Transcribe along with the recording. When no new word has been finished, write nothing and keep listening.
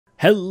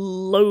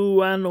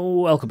Hello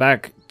and welcome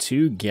back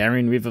to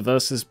Gary and River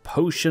vs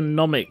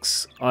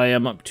Potionomics. I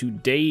am up to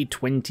day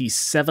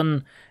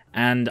 27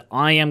 and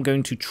I am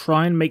going to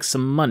try and make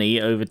some money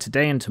over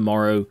today and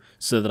tomorrow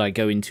so that I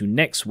go into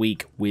next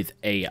week with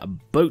a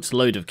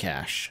boatload of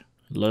cash.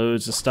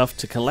 Loads of stuff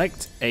to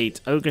collect,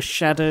 8 Ogre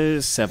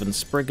Shadows, 7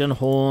 Spriggan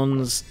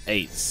Horns,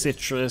 8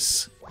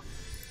 Citrus,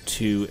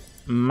 2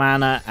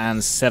 Mana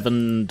and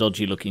 7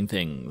 dodgy looking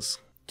things.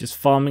 Just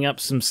farming up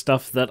some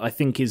stuff that I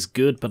think is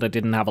good, but I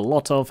didn't have a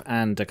lot of,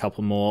 and a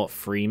couple more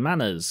free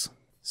manas.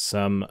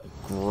 Some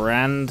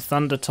Grand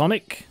Thunder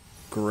Tonic,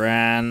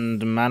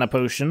 Grand Mana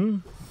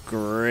Potion,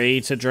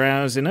 Greater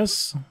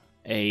Drowsiness,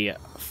 a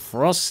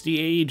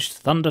Frosty Aged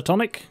Thunder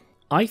Tonic.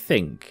 I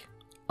think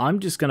I'm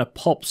just going to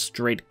pop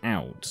straight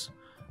out,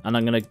 and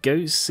I'm going to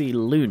go see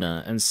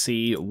Luna and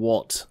see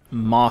what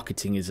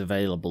marketing is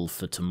available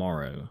for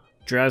tomorrow.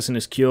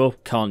 Drowsiness Cure,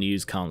 can't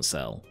use, can't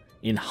sell.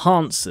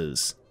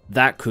 Enhancers,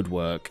 that could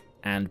work,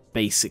 and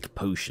basic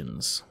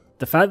potions.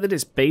 The fact that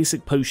it's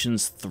basic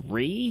potions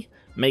 3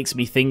 makes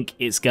me think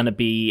it's going to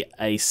be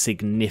a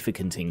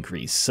significant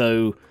increase,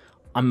 so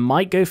I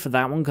might go for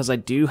that one because I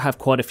do have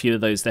quite a few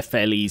of those. They're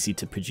fairly easy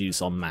to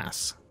produce en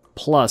masse.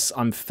 Plus,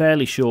 I'm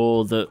fairly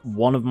sure that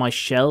one of my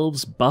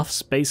shelves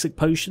buffs basic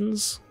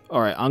potions.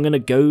 Alright, I'm going to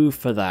go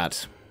for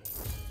that.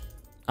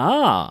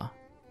 Ah!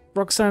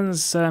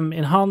 Roxanne's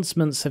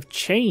enhancements have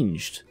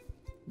changed.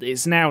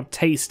 It's now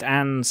taste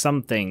and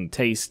something.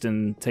 Taste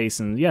and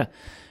yeah.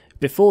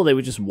 Before they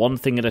were just one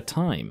thing at a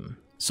time.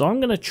 So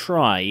I'm going to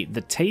try the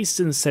taste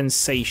and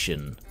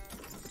sensation.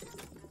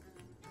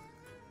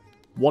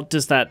 What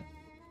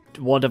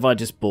have I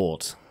just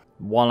bought?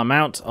 While I'm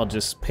out, I'll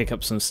just pick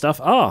up some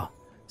stuff. Ah!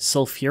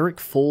 Sulfuric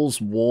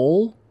Falls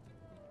Wall.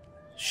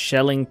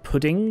 Shelling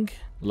Pudding.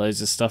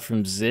 Loads of stuff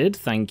from Zid,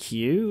 thank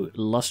you.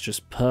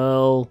 Lustrous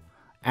Pearl.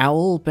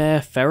 Owl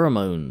Bear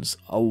Pheromones.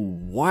 Oh,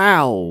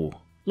 wow!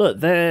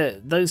 Look,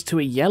 those two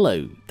are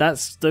yellow.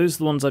 Those are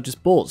the ones I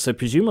just bought, so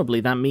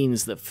presumably that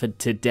means that for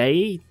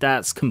today,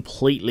 that's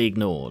completely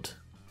ignored.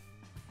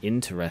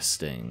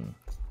 Interesting.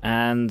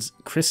 And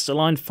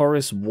Crystalline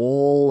Forest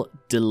Wall,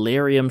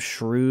 Delirium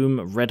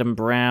Shroom, Red and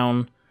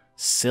Brown,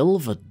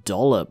 Silver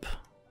Dollop,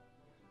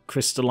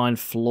 Crystalline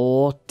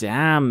Floor,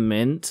 damn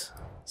mint.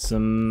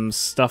 Some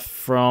stuff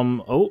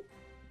from, oh,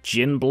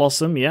 Gin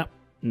Blossom, yep,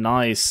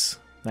 nice.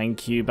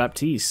 Thank you,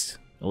 Baptiste.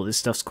 Oh, this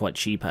stuff's quite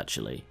cheap,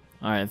 actually.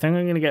 Alright, I think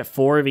I'm going to get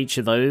 4 of each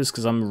of those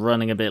because I'm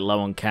running a bit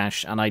low on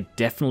cash, and I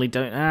definitely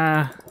don't...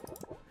 yeah,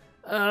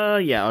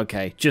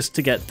 okay. Just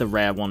to get the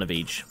rare one of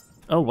each.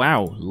 Oh,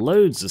 wow.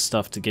 Loads of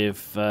stuff to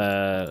give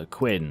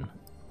Quinn.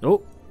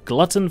 Oh,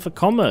 Glutton for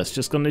Commerce.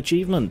 Just got an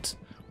achievement.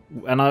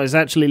 And I was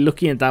actually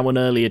looking at that one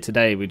earlier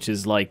today, which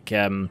is like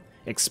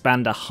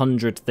expand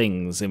 100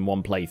 things in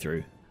one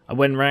playthrough. I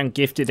went around,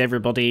 gifted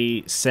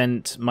everybody,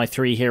 sent my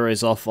 3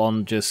 heroes off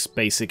on just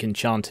basic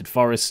Enchanted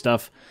Forest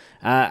stuff,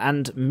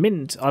 and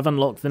mint, I've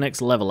unlocked the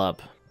next level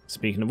up.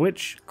 Speaking of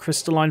which,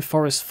 Crystalline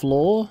Forest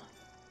Floor.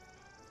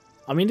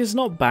 I mean, it's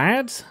not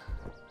bad.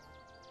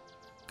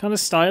 Kind of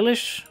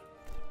stylish.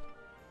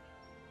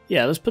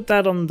 Yeah, let's put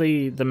that on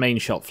the main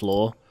shop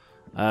floor.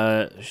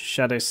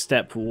 Shadow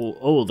Step Wall.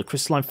 Oh, the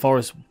Crystalline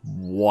Forest.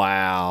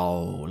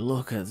 Wow,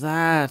 look at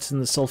that. And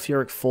the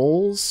Sulfuric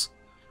Falls.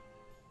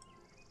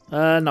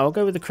 No, I'll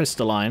go with the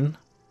Crystalline.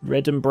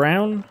 Red and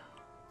Brown?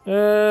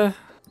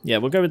 Yeah,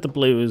 we'll go with the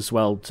blue as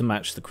well to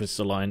match the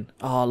Crystalline.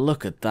 Oh,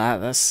 look at that.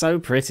 That's so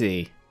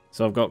pretty.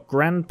 So I've got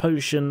Grand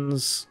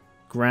Potions,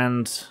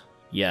 Grand...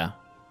 yeah.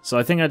 So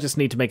I think I just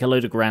need to make a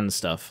load of Grand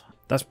stuff.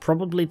 That's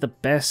probably the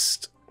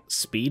best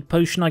Speed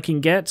Potion I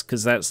can get,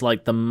 because that's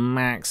like the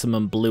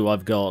maximum blue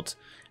I've got,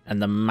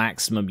 and the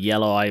maximum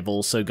yellow I've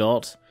also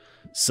got.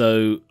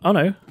 So, oh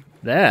no,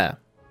 there.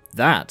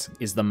 That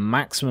is the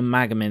maximum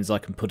Magamins I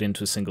can put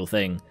into a single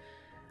thing.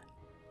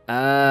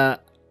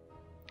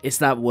 Is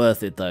that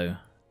worth it though?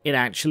 It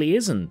actually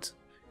isn't,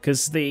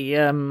 because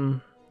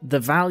the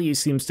value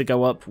seems to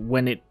go up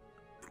when it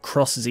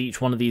crosses each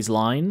one of these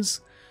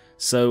lines.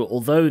 So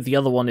although the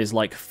other one is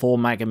like 4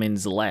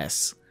 Magamins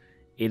less,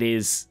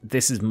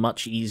 this is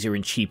much easier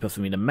and cheaper for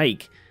me to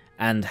make,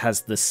 and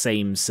has the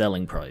same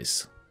selling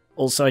price.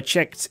 Also, I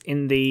checked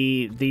in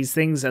these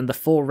things, and the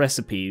 4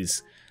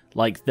 recipes,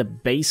 like, the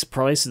base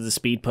price of the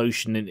speed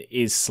potion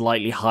is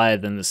slightly higher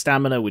than the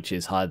stamina, which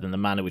is higher than the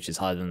mana, which is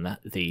higher than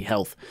the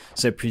health.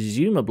 So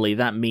presumably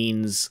that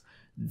means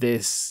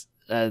this,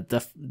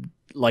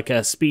 like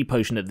a speed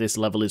potion at this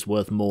level is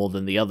worth more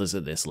than the others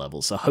at this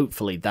level. So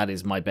hopefully that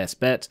is my best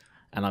bet,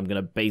 and I'm going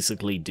to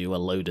basically do a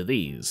load of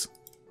these.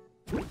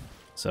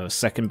 So a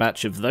second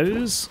batch of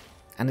those,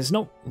 and it's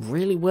not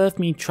really worth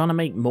me trying to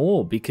make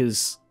more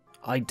because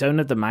I don't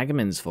have the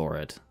Magamins for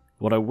it.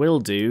 What I will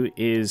do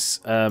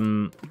is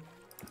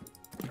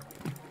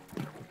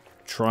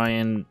try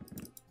and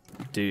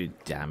do...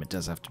 damn, it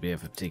does have to be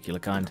of a particular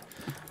kind.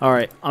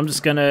 Alright, I'm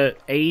just going to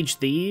age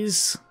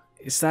these.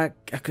 Is that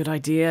a good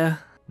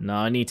idea? No,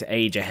 I need to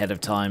age ahead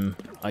of time.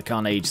 I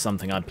can't age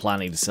something I'm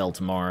planning to sell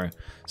tomorrow.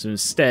 So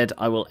instead,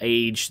 I will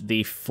age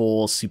the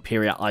 4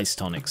 superior ice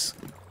tonics.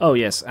 Oh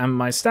yes, and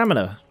my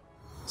stamina.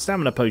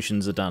 Stamina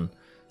potions are done.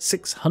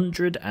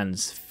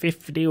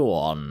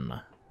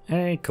 651.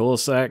 Hey,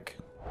 Corsac.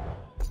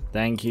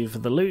 Thank you for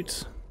the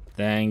loot.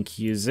 Thank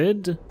you,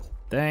 Zid.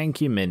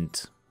 Thank you,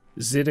 Mint.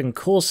 Zid and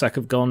Corsac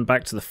have gone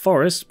back to the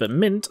forest, but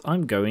Mint,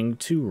 I'm going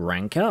to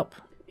rank up.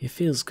 It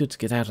feels good to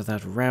get out of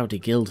that rowdy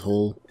guild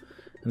hall.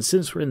 And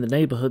since we're in the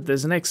neighbourhood,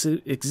 there's an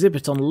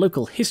exhibit on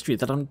local history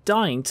that I'm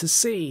dying to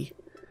see.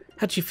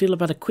 How do you feel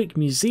about a quick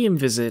museum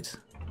visit?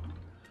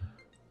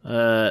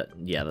 Yeah,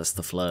 that's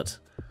the flirt.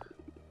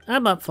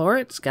 I'm up for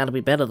it. It's gotta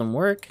be better than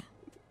work.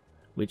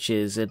 Which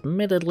is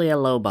admittedly a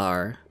low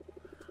bar.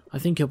 I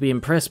think you'll be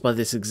impressed by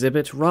this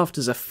exhibit. Raft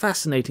is a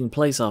fascinating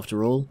place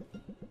after all.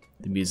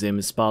 The museum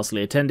is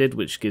sparsely attended,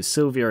 which gives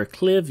Sylvia a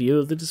clear view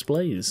of the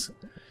displays.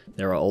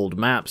 There are old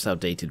maps,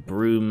 outdated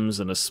brooms,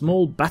 and a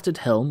small battered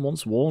helm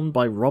once worn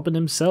by Robin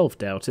himself,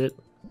 doubt it.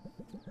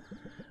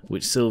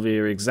 Which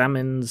Sylvia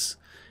examines.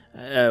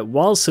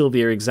 While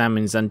Sylvia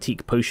examines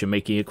antique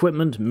potion-making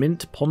equipment,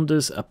 Mint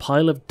ponders a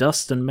pile of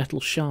dust and metal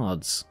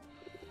shards.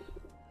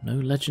 No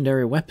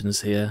legendary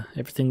weapons here.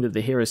 Everything that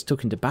the heroes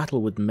took into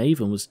battle with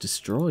Maven was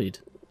destroyed.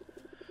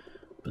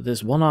 But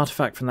there's one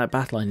artifact from that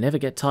battle I never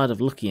get tired of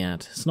looking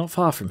at. It's not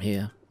far from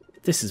here.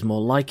 This is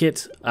more like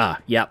it. Ah,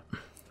 yep.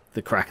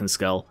 The Kraken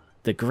skull.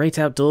 The great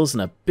outdoors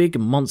and a big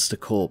monster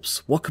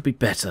corpse. What could be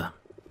better?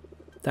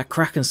 That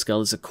Kraken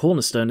skull is a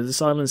cornerstone of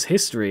this island's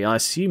history. I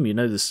assume you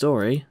know the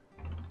story.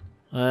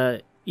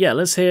 Yeah,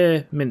 let's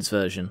hear Mint's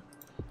version.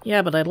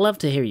 Yeah, but I'd love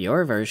to hear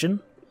your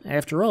version.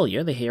 After all,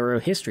 you're the hero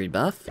history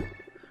buff.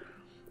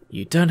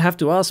 You don't have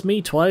to ask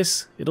me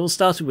twice. It all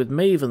started with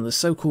Maven, the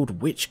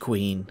so-called Witch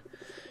Queen.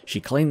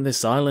 She claimed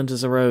this island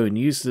as her own,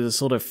 used it as a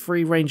sort of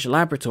free-range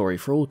laboratory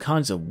for all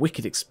kinds of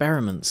wicked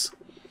experiments.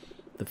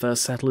 The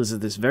first settlers of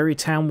this very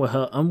town were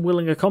her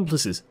unwilling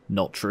accomplices.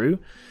 Not true.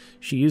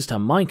 She used her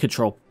mind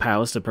control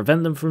powers to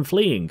prevent them from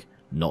fleeing.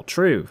 Not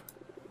true.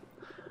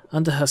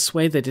 Under her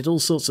sway they did all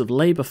sorts of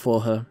labour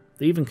for her.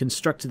 They even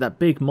constructed that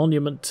big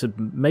monument to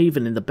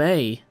Maven in the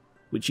bay,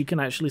 which you can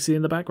actually see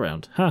in the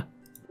background. Huh.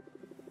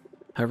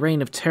 Her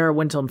reign of terror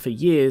went on for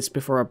years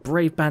before a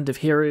brave band of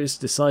heroes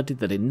decided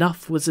that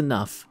enough was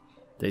enough.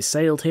 They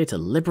sailed here to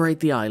liberate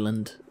the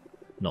island.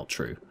 Not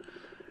true.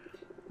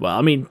 Well,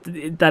 I mean,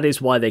 that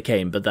is why they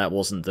came, but that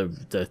wasn't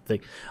the thing.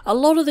 A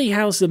lot of the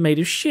houses are made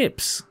of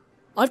ships.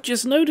 I've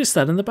just noticed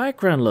that in the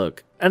background,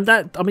 look. And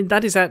that, I mean,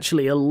 that is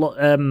actually a lot,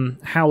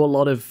 how a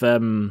lot of,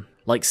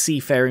 like,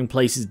 seafaring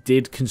places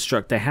did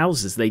construct their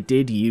houses. They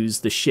did use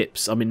the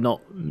ships. I mean,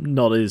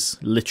 not as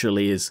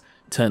literally as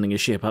turning a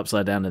ship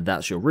upside down and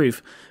that's your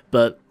roof,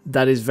 but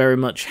that is very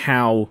much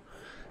how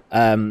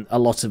a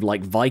lot of,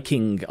 like,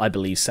 Viking, I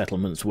believe,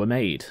 settlements were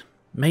made.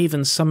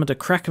 Maven summoned a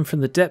kraken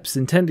from the depths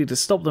intending to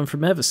stop them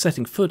from ever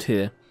setting foot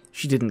here.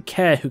 She didn't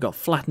care who got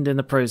flattened in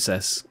the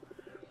process.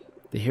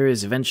 The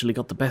heroes eventually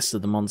got the best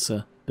of the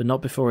monster, but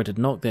not before it had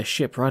knocked their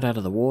ship right out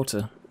of the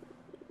water.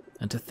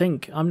 And to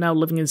think, I'm now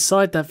living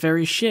inside that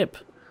very ship.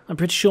 I'm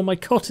pretty sure my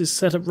cot is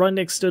set up right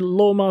next to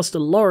Loremaster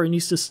Lauren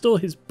used to store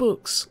his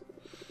books.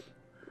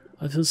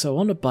 I feel so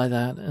honoured by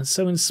that, and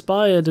so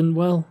inspired, and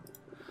well...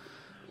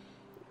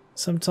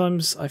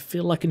 sometimes I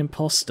feel like an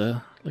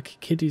imposter, like a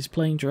kid who's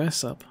playing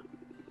dress-up.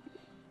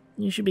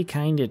 You should be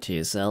kinder to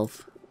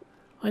yourself.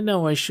 I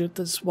know I should,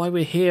 that's why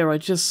we're here, I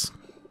just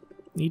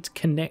need to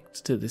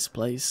connect to this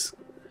place.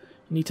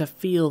 I need to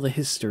feel the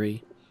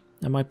history,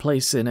 and my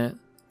place in it.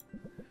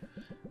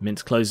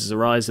 Mint closes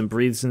her eyes and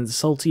breathes in the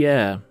salty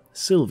air.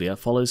 Sylvia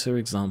follows her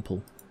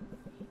example.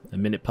 A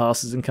minute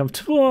passes in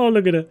comfortable... oh,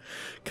 look at her!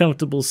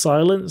 Comfortable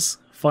silence.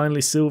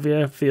 Finally,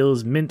 Sylvia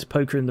feels Mint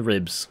poke her in the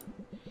ribs.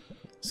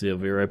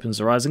 Sylvia opens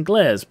her eyes and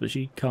glares, but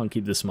she can't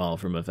keep the smile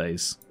from her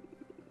face.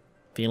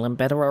 Feeling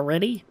better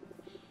already?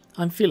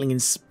 I'm feeling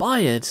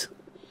inspired.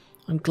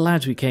 I'm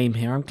glad we came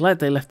here. I'm glad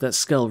they left that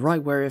skull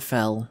right where it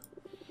fell.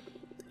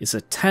 It's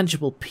a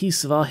tangible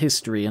piece of our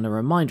history and a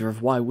reminder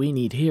of why we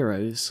need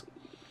heroes.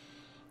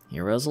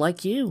 Heroes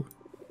like you.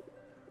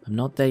 I'm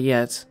not there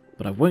yet,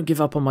 but I won't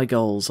give up on my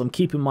goals. I'm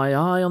keeping my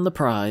eye on the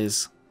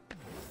prize.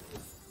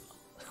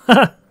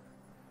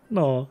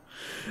 No.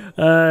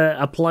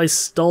 Apply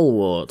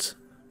Stalwart.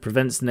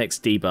 Prevents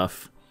next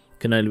debuff.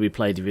 Can only be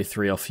played if you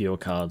 3 or fewer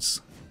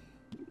cards.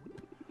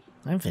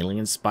 I'm feeling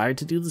inspired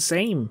to do the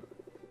same.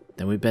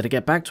 Then we better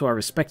get back to our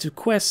respective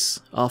quests.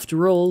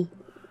 After all,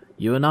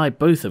 you and I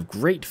both have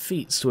great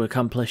feats to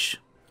accomplish.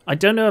 I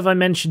don't know if I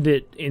mentioned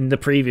it in the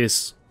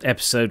previous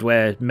episode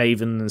where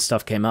Maven and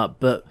stuff came up,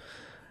 but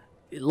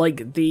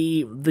like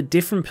the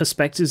different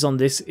perspectives on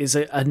this is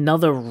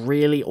another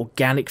really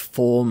organic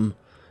form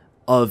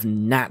of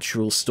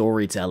natural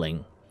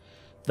storytelling.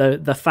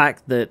 The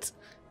fact that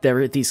there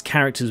are these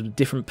characters with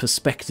different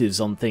perspectives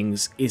on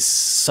things is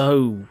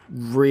so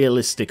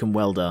realistic and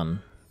well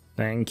done.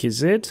 Thank you,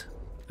 Zid.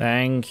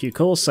 Thank you,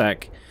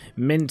 Corsac.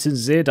 Mint and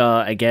Zid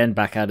are again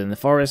back out in the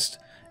forest,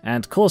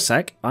 and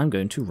Corsac I'm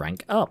going to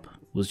rank up.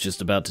 Was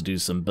just about to do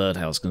some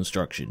birdhouse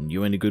construction.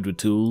 You any good with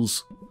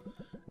tools?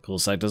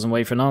 Corsac doesn't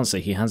wait for an answer.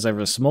 He hands over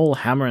a small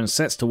hammer and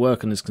sets to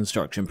work on his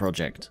construction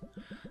project.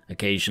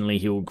 Occasionally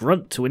he will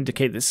grunt to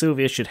indicate that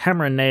Sylvia should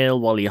hammer a nail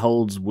while he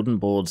holds wooden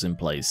boards in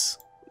place.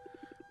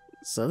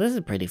 So this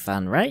is pretty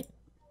fun, right?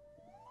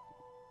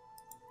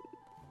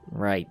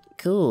 Right,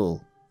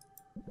 cool.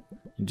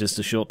 In just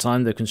a short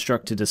time they've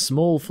constructed a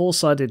small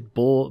four-sided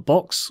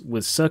box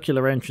with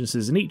circular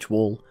entrances in each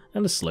wall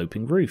and a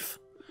sloping roof.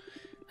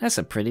 That's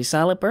a pretty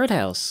solid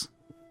birdhouse.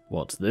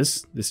 What,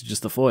 this? This is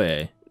just the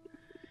foyer.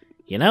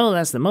 You know,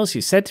 that's the most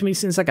you've said to me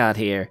since I got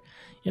here.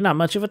 You're not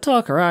much of a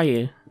talker, are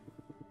you?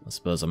 I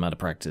suppose I'm out of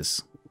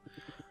practice.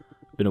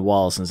 It's been a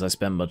while since I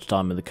spent much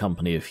time in the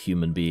company of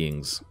human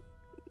beings.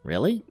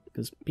 Really?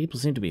 Because people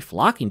seem to be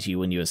flocking to you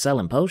when you were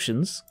selling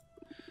potions.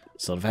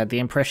 Sort of had the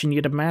impression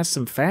you'd amassed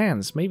some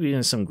fans, maybe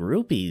even some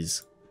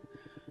groupies.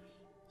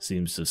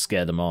 Seems to have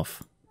scared them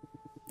off.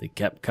 They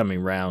kept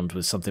coming round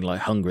with something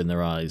like hunger in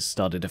their eyes,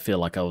 started to feel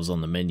like I was on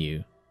the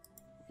menu.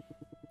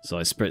 So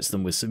I spritzed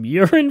them with some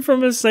urine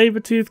from a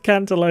saber-toothed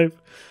cantaloupe.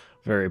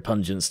 Very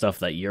pungent stuff,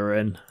 that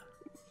urine.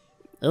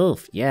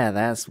 Oof, yeah,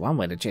 that's one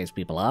way to chase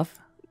people off.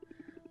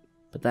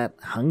 But that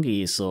hunger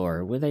you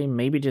saw, were they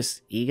maybe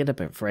just eager to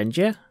befriend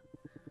you?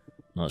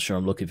 Not sure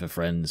I'm looking for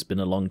friends. Been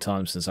a long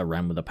time since I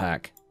ran with a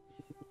pack.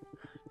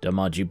 Don't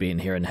mind you being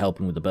here and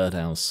helping with the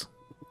birdhouse.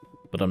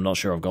 But I'm not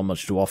sure I've got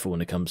much to offer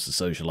when it comes to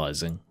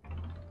socializing.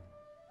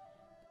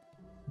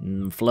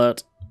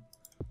 Flirt.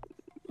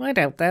 I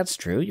doubt that's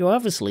true. You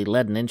obviously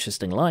led an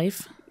interesting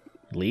life.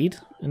 Lead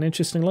an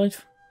interesting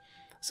life?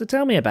 So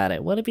tell me about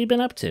it. What have you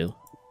been up to?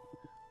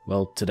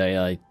 Well, today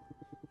I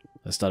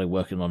started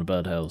working on a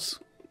birdhouse.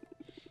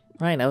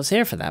 Right, I was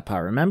here for that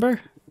part, remember?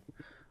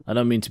 I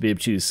don't mean to be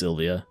obtuse,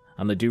 Sylvia,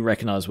 and I do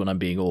recognise when I'm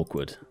being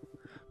awkward.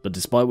 But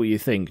despite what you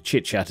think,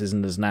 chit-chat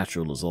isn't as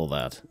natural as all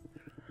that.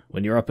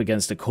 When you're up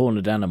against a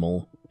cornered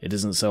animal, it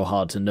isn't so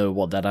hard to know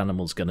what that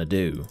animal's gonna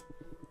do.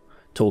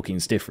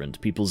 Talking's different.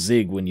 People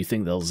zig when you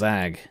think they'll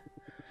zag.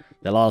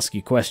 They'll ask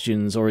you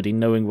questions already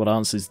knowing what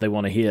answers they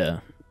want to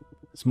hear.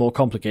 It's more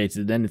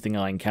complicated than anything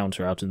I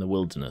encounter out in the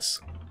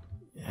wilderness.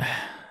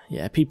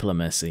 Yeah, people are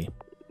messy.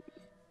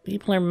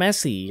 People are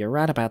messy, you're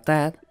right about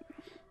that.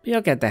 But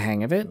you'll get the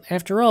hang of it.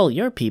 After all,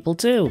 you're people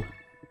too.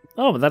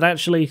 Oh, but that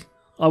actually...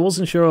 I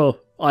wasn't sure.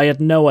 I had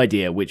no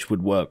idea which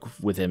would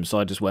work with him, so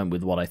I just went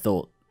with what I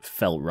thought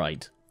felt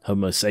right.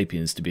 Homo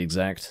sapiens, to be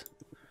exact.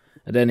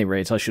 At any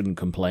rate, I shouldn't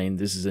complain.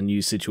 This is a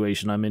new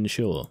situation I'm in,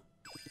 sure.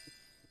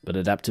 But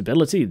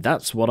adaptability,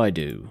 that's what I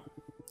do.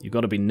 You've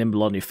got to be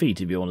nimble on your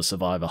feet if you want to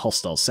survive a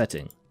hostile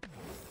setting.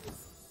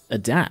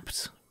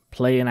 Adapt.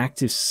 Play an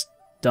active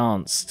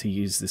stance to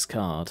use this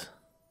card.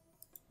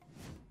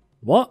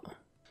 What?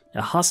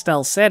 A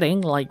hostile setting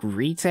like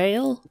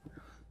retail?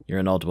 You're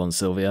an odd one,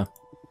 Sylvia.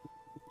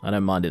 I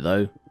don't mind it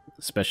though,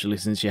 especially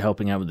since you're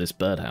helping out with this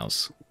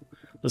birdhouse.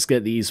 Let's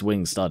get the east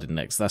wing started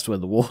next. That's where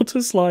the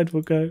water slide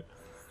will go.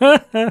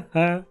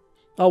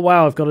 Oh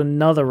wow, I've got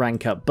another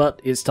rank up,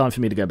 but it's time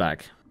for me to go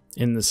back.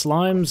 In the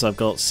slimes, I've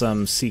got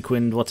some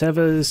sequined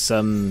whatevers,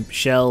 some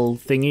shell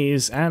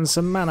thingies, and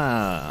some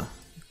mana.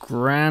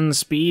 Grand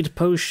speed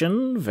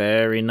potion,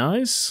 very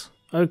nice.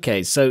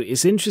 Okay, so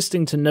it's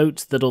interesting to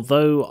note that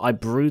although I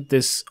brewed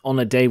this on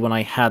a day when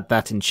I had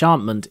that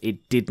enchantment,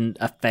 it didn't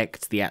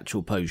affect the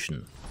actual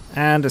potion.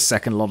 And a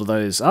second lot of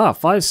those.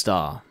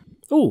 5-star.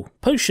 Ooh,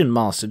 Potion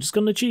Master, just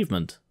got an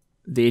achievement.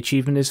 The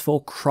achievement is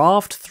for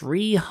craft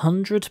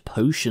 300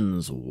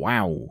 potions.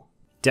 Wow.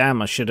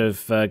 Damn, I should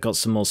have got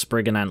some more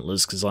Spriggan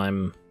Antlers because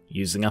I'm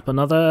using up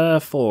another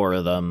 4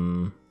 of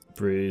them.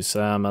 Brew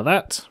some of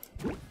that.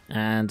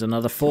 And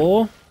another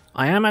 4.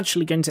 I am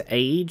actually going to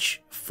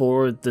age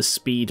for the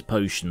speed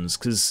potions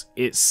because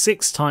it's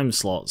 6 time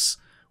slots,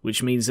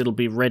 which means it'll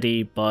be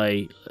ready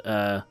by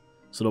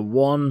sort of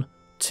 1,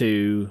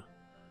 2,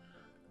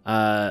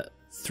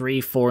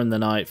 3, 4 in the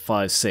night,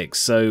 5, 6.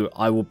 So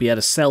I will be able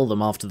to sell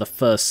them after the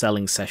first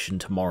selling session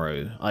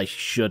tomorrow. I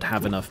should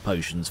have enough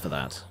potions for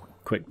that.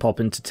 Quick pop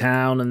into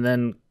town and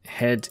then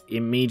head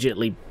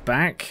immediately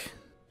back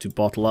to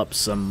bottle up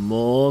some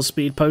more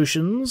speed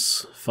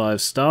potions.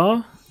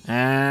 5-star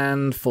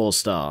and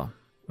 4-star.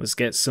 Let's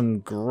get some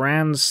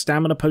grand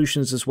stamina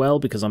potions as well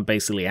because I'm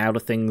basically out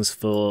of things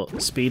for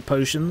speed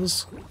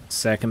potions.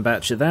 Second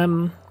batch of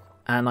them.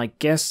 And I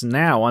guess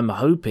now I'm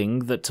hoping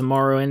that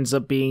tomorrow ends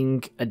up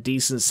being a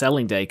decent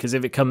selling day, because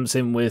if it comes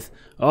in with,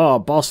 oh,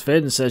 Boss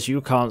Finn says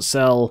you can't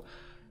sell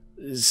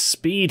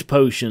speed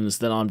potions,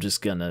 then I'm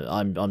just gonna,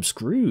 I'm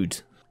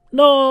screwed.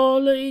 No,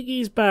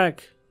 Iggy's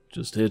back.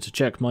 Just here to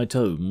check my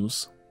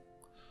tomes.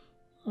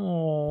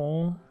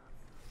 Aww.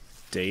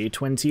 Day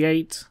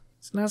 28.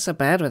 It's not so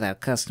bad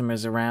without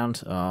customers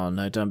around. Oh,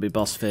 no, don't be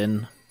Boss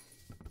Finn.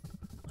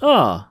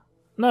 Ah,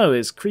 no,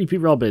 it's Creepy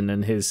Robin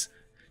and his...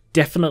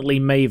 definitely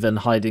Maven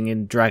hiding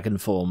in dragon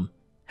form.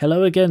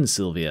 Hello again,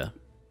 Sylvia.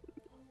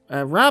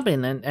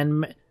 Robin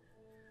and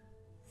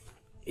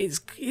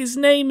his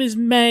name is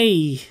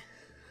May.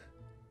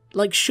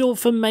 Like short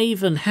for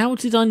Maven. How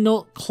did I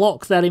not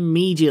clock that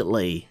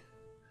immediately?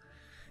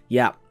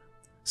 Yeah.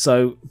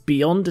 So,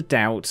 beyond a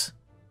doubt,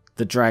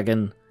 the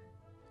dragon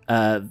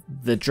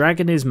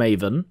is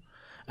Maven,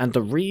 and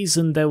the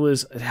reason there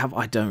was...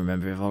 I don't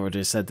remember if I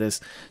already said this.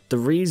 The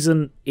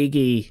reason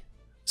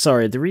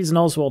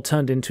Oswald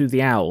turned into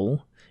the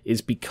owl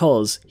is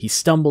because he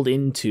stumbled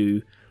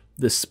into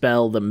the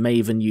spell that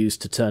Maven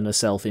used to turn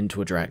herself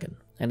into a dragon.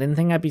 I didn't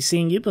think I'd be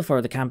seeing you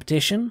before the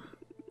competition.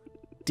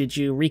 Did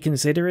you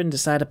reconsider and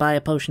decide to buy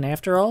a potion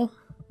after all?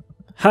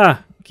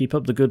 Ha! Keep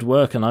up the good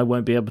work and I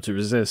won't be able to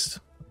resist.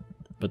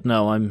 But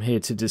no, I'm here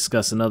to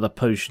discuss another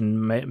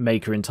potion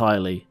maker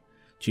entirely.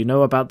 Do you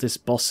know about this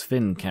Boss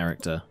Finn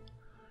character?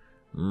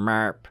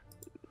 Merp.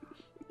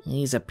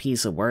 He's a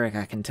piece of work,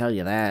 I can tell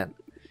you that.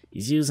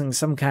 He's using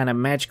some kind of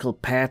magical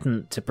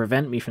patent to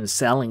prevent me from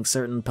selling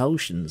certain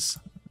potions.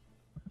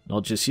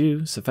 Not just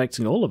you, it's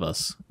affecting all of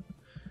us.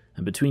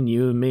 And between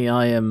you and me,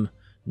 I am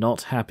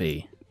not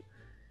happy.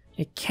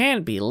 It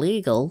can't be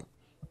legal.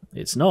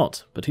 It's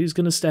not, but who's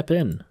going to step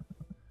in?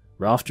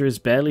 Rafter is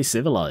barely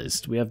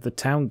civilized. We have the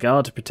town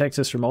guard to protect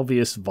us from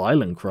obvious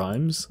violent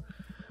crimes.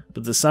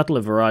 But the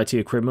subtler variety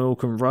of criminal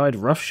can ride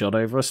roughshod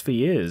over us for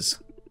years.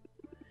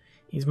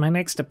 He's my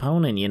next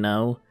opponent, you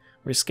know.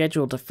 We're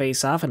scheduled to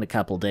face off in a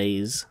couple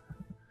days.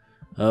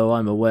 Oh,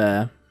 I'm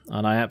aware,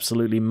 and I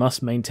absolutely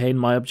must maintain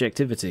my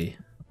objectivity.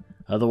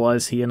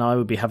 Otherwise, he and I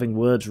would be having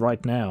words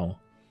right now.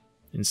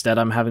 Instead,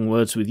 I'm having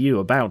words with you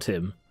about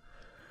him.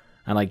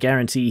 And I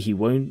guarantee he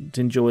won't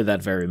enjoy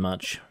that very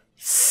much.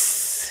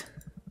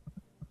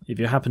 If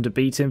you happen to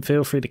beat him,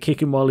 feel free to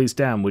kick him while he's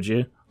down, would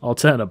you? I'll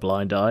turn a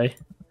blind eye.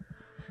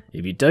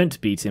 If you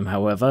don't beat him,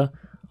 however,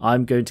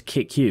 I'm going to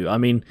kick you. I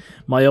mean,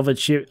 my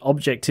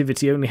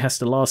objectivity only has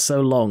to last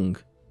so long.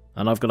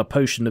 And I've got a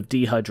potion of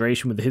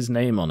dehydration with his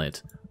name on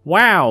it.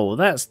 Wow,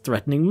 that's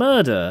threatening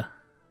murder.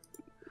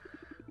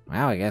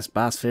 Wow, I guess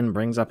Boss Finn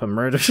brings up a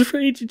murder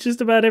rage to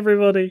just about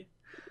everybody.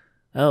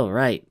 Oh,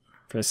 right.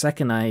 For a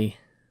second,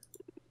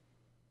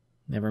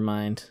 never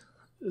mind.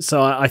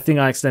 So I think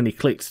I accidentally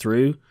clicked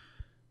through.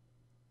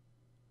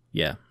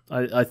 Yeah,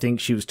 I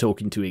think she was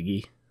talking to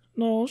Iggy.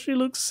 No, she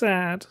looks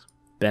sad.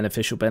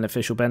 Beneficial,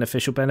 beneficial,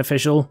 beneficial,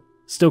 beneficial.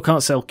 Still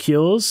can't sell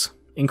cures.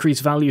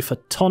 Increased value for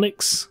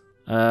tonics.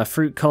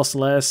 Fruit costs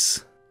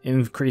less.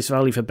 Increased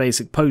value for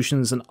basic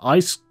potions. And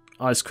ice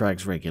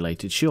cracks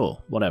regulated.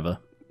 Sure, whatever.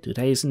 2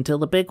 days until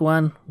the big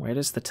one. Where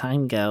does the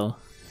time go?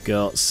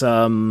 Got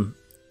some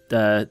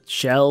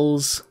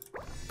shells.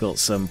 Got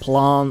some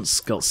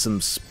plants. Got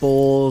some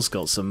spores.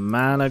 Got some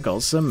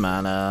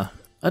mana.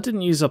 I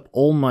didn't use up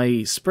all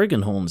my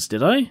Spriggan horns,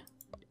 did I?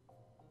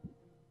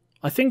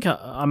 I think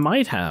I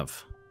might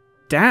have.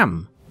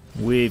 Damn.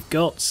 We've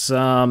got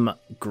some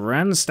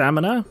grand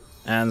stamina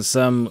and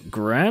some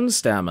grand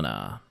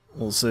stamina.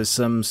 Also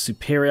some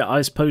superior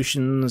ice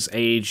potions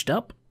aged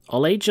up.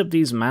 I'll age up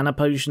these mana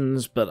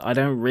potions, but I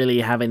don't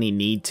really have any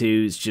need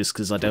to. It's just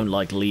because I don't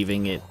like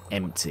leaving it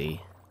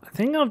empty. I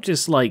think I've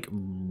just like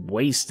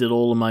wasted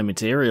all of my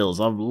materials.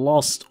 I've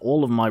lost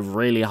all of my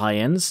really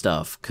high-end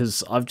stuff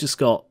because I've just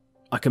got...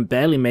 I can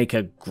barely make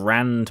a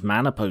grand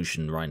mana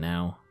potion right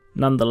now.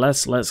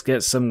 Nonetheless, let's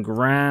get some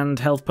grand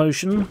health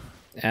potion.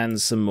 And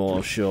some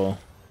more, sure.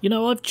 You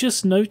know, I've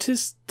just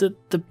noticed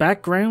that the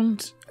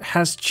background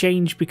has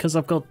changed because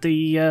I've got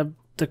the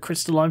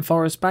crystalline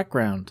forest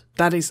background.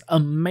 That is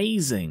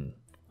amazing.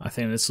 I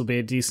think this will be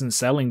a decent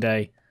selling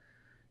day.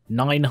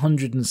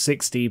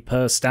 960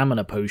 per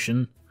stamina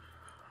potion.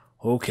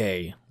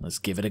 Okay, let's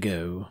give it a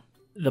go.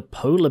 The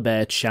Polar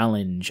Bear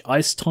Challenge.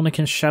 Ice Tonic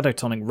and Shadow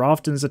Tonic.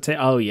 Rafton's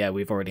oh yeah,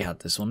 we've already had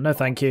this one. No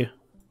thank you.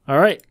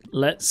 Alright,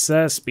 let's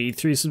speed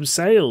through some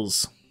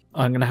sales.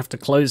 I'm going to have to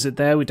close it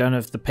there. We don't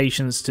have the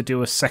patience to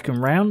do a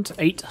second round.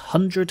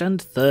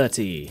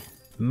 830.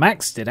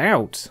 Maxed it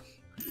out.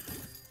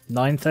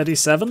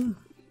 937.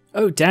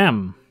 Oh,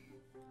 damn.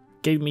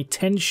 Gave me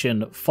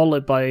tension,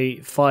 followed by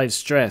 5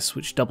 stress,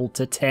 which doubled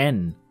to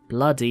 10.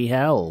 Bloody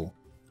hell.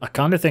 I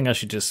kind of think I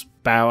should just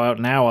bow out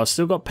now. I've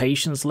still got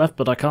patience left,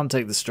 but I can't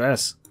take the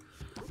stress.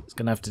 It's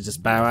going to have to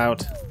just bow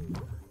out.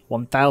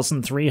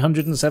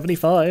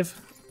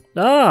 1,375.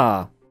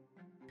 Ah!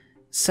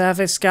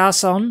 Service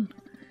garçon?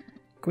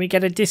 Can we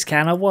get a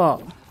discount or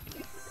what?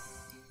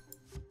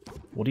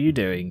 What are you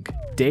doing?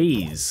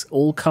 Days.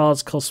 All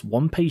cards cost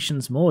 1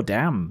 patience more.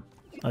 Damn.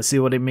 I see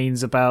what it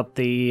means about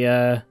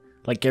the,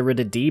 like, get rid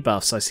of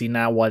debuffs. I see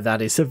now why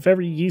that is a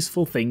very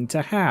useful thing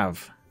to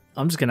have.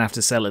 I'm just going to have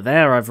to sell it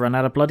there. I've run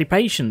out of bloody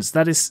patience.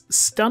 That is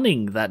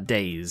stunning, that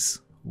days.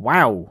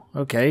 Wow.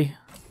 Okay.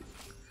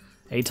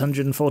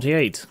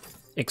 848.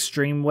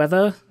 Extreme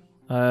weather.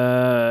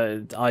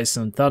 Ice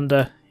and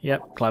thunder.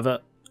 Yep,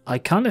 clever. I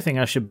kind of think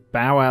I should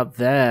bow out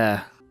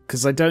there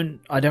because I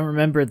don't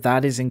remember if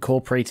that is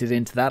incorporated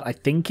into that. I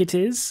think it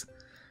is,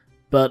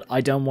 but I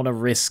don't want to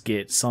risk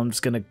it, so I'm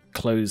just going to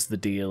close the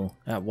deal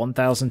at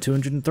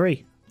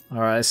 1,203.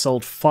 Alright, I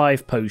sold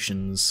 5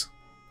 potions.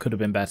 Could have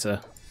been better.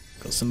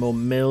 Got some more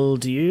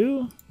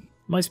mildew.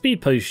 My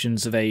speed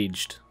potions have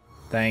aged.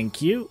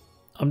 Thank you.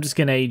 I'm just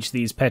going to age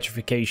these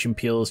petrification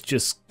cures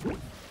just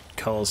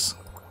cause.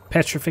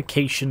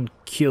 Petrification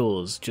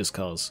cures just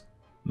cause.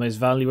 Most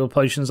valuable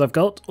potions I've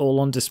got, all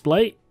on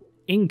display.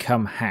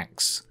 Income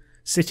hacks.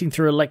 Sitting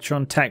through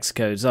electron tax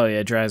codes. Oh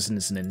yeah,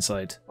 drowsiness and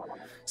insight.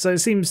 So it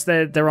seems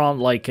there aren't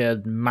like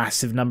a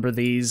massive number of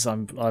these.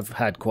 I've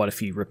had quite a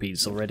few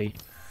repeats already.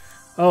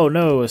 Oh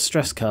no, a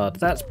stress card.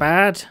 That's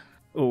bad.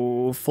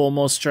 Oh, 4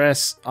 more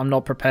stress. I'm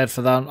not prepared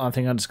for that. I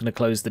think I'm just going to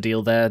close the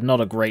deal there.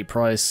 Not a great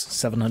price.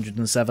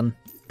 707.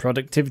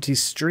 Productivity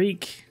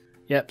streak.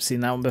 Yep, seen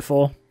that one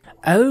before.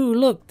 Oh,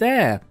 look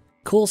there.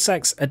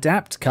 Corsac's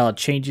adapt card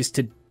changes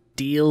to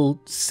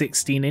deal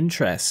 16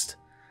 interest.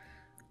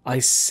 I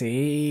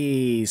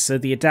see. So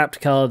the adapt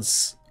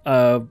cards,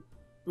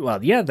 well,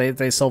 yeah,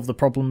 they solve the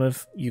problem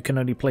of you can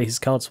only play his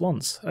cards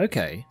once.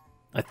 Okay.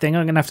 I think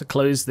I'm going to have to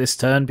close this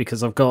turn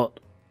because I've got...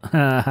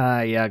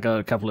 yeah, I got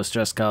a couple of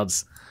stress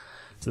cards.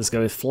 So let's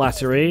go with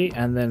Flattery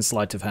and then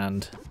Sleight of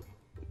Hand.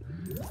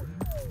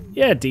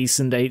 Yeah,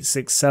 decent 8,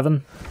 6,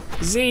 7.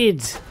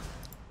 Zid!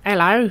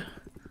 Hello?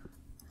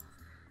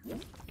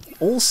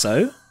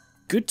 Also,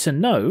 good to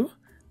know,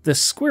 the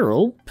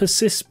squirrel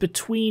persists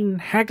between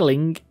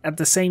haggling at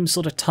the same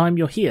sort of time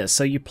you're here.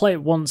 So you play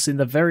it once in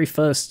the very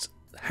first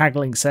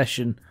haggling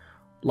session,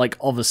 like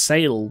of a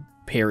sale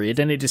period,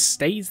 and it just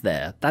stays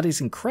there. That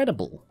is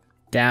incredible.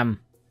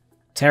 Damn.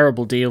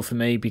 Terrible deal for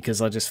me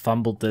because I just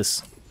fumbled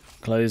this.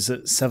 Close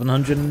at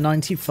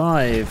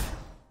 795.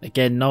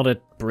 Again, not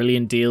a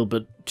brilliant deal,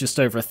 but just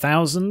over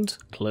 1,000.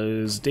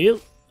 Close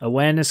deal.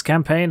 Awareness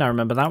campaign, I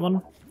remember that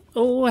one.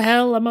 Oh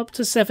hell, I'm up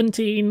to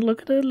 17.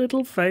 Look at her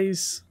little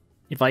face.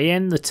 If I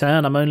end the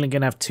turn, I'm only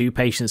going to have 2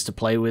 patients to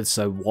play with,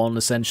 so 1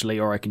 essentially,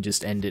 or I can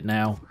just end it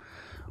now.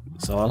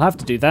 So I'll have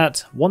to do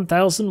that.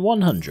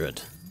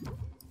 1,100.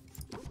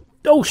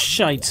 Oh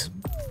shite!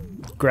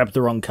 Grabbed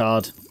the wrong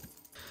card.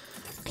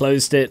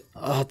 Closed it.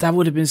 Oh, that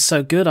would have been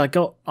so good. I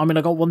got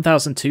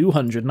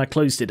 1,200 and I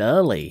closed it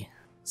early.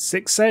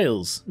 6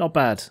 sales. Not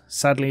bad.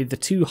 Sadly, the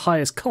 2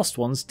 highest cost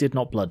ones did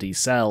not bloody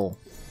sell.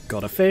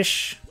 Got a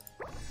fish.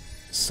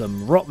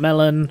 Some rot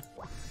melon.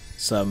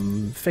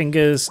 Some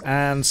fingers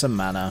and some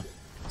mana.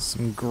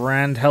 Some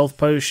grand health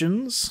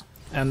potions.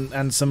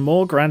 And some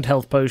more grand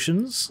health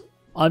potions.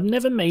 I've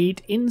never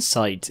made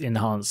insight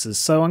enhancers,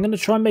 so I'm going to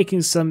try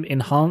making some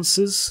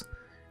enhancers.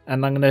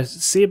 And I'm going to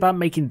see about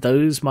making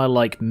those my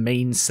like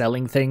main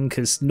selling thing,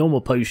 because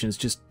normal potions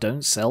just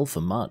don't sell for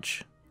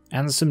much.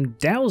 And some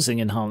dowsing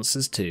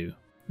enhancers too.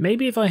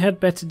 Maybe if I had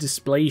better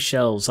display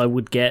shelves I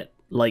would get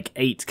like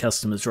 8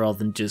 customers rather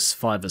than just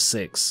 5 or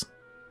 6.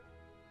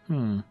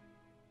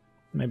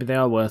 Maybe they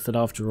are worth it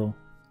after all.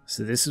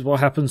 So this is what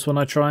happens when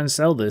I try and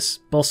sell this.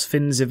 Boss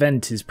Finn's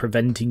event is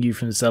preventing you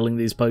from selling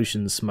these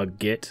potions, smug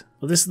git.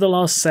 Well, this is the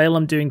last sale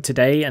I'm doing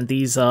today and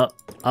these are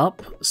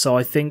up, so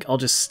I think I'll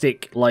just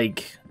stick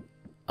like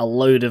a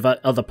load of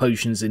other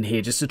potions in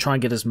here just to try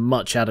and get as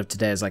much out of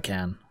today as I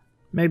can.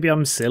 Maybe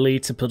I'm silly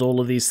to put all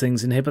of these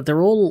things in here, but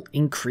they're all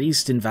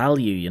increased in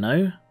value, you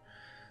know?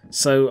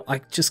 So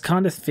I just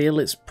kind of feel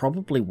it's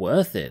probably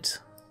worth it.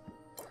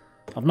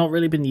 I've not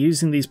really been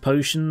using these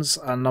potions,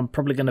 and I'm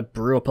probably going to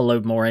brew up a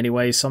load more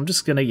anyway, so I'm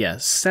just going to, yeah,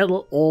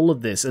 sell all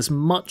of this as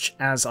much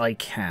as I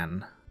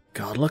can.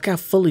 God, look how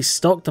fully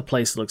stocked the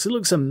place looks. It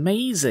looks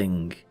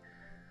amazing.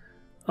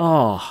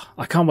 Oh,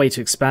 I can't wait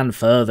to expand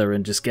further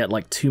and just get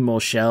like 2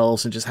 more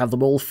shelves and just have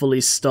them all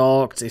fully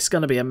stocked. It's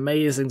going to be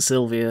amazing,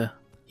 Sylvia.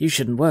 You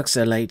shouldn't work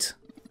so late.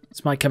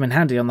 This might come in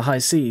handy on the high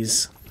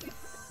seas.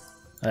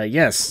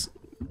 Yes.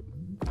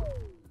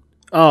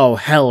 Oh,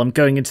 hell, I'm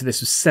going into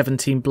this with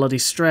 17 bloody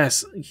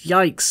stress.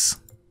 Yikes.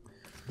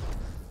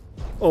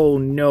 Oh,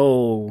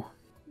 no.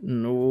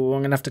 No,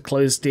 I'm going to have to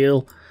close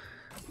deal.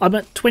 I'm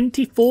at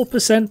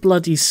 24%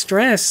 bloody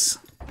stress.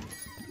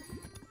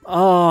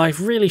 Oh, I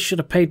really should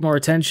have paid more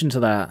attention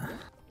to that.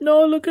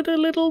 No, look at her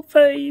little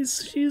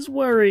face. She's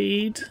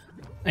worried.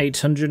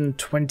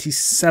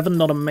 827,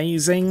 not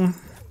amazing.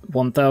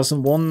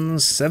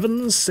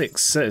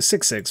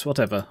 100176,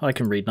 whatever. I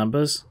can read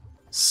numbers.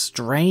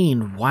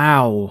 Strain,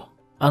 wow.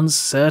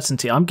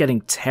 Uncertainty, I'm getting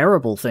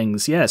terrible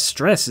things. Yeah,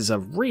 stress is a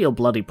real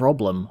bloody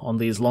problem on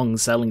these long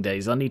selling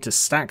days. I need to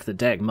stack the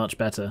deck much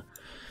better.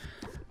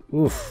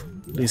 Oof,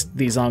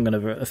 these aren't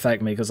going to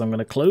affect me because I'm going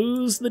to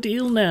close the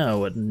deal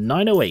now at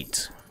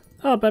 908.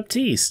 Ah,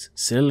 Baptiste.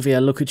 Sylvia,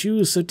 look at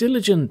you, so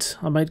diligent.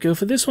 I might go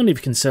for this one if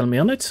you can sell me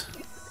on it.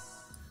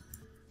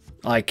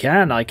 I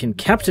can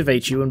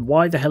captivate you, and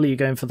why the hell are you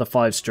going for the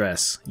 5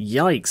 stress?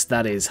 Yikes,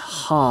 that is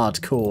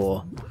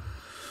hardcore.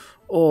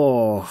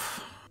 Oh.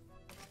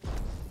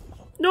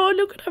 No,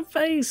 look at her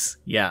face.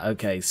 Yeah,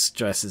 okay,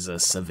 stress is a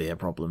severe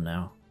problem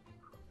now.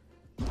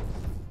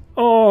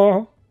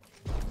 Oh.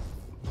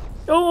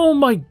 Oh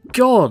my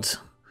god.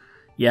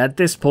 Yeah, at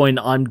this point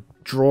I'm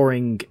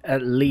drawing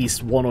at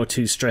least 1 or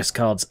 2 stress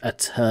cards a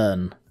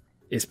turn.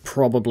 It's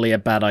probably a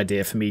bad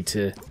idea for me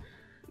to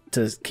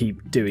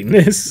keep doing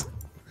this.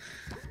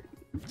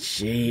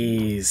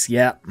 Jeez,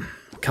 yeah.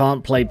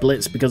 Can't play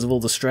Blitz because of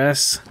all the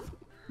stress.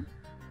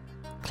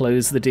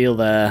 Close the deal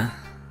there.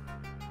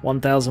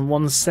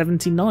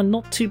 1,179,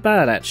 not too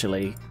bad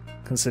actually,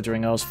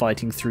 considering I was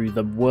fighting through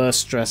the worst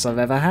stress I've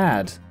ever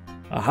had.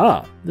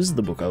 Aha, this is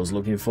the book I was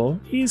looking for.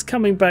 He's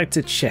coming back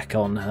to check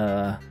on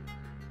her.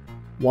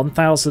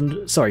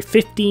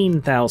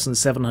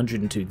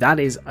 15,702. That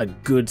is a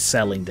good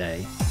selling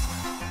day.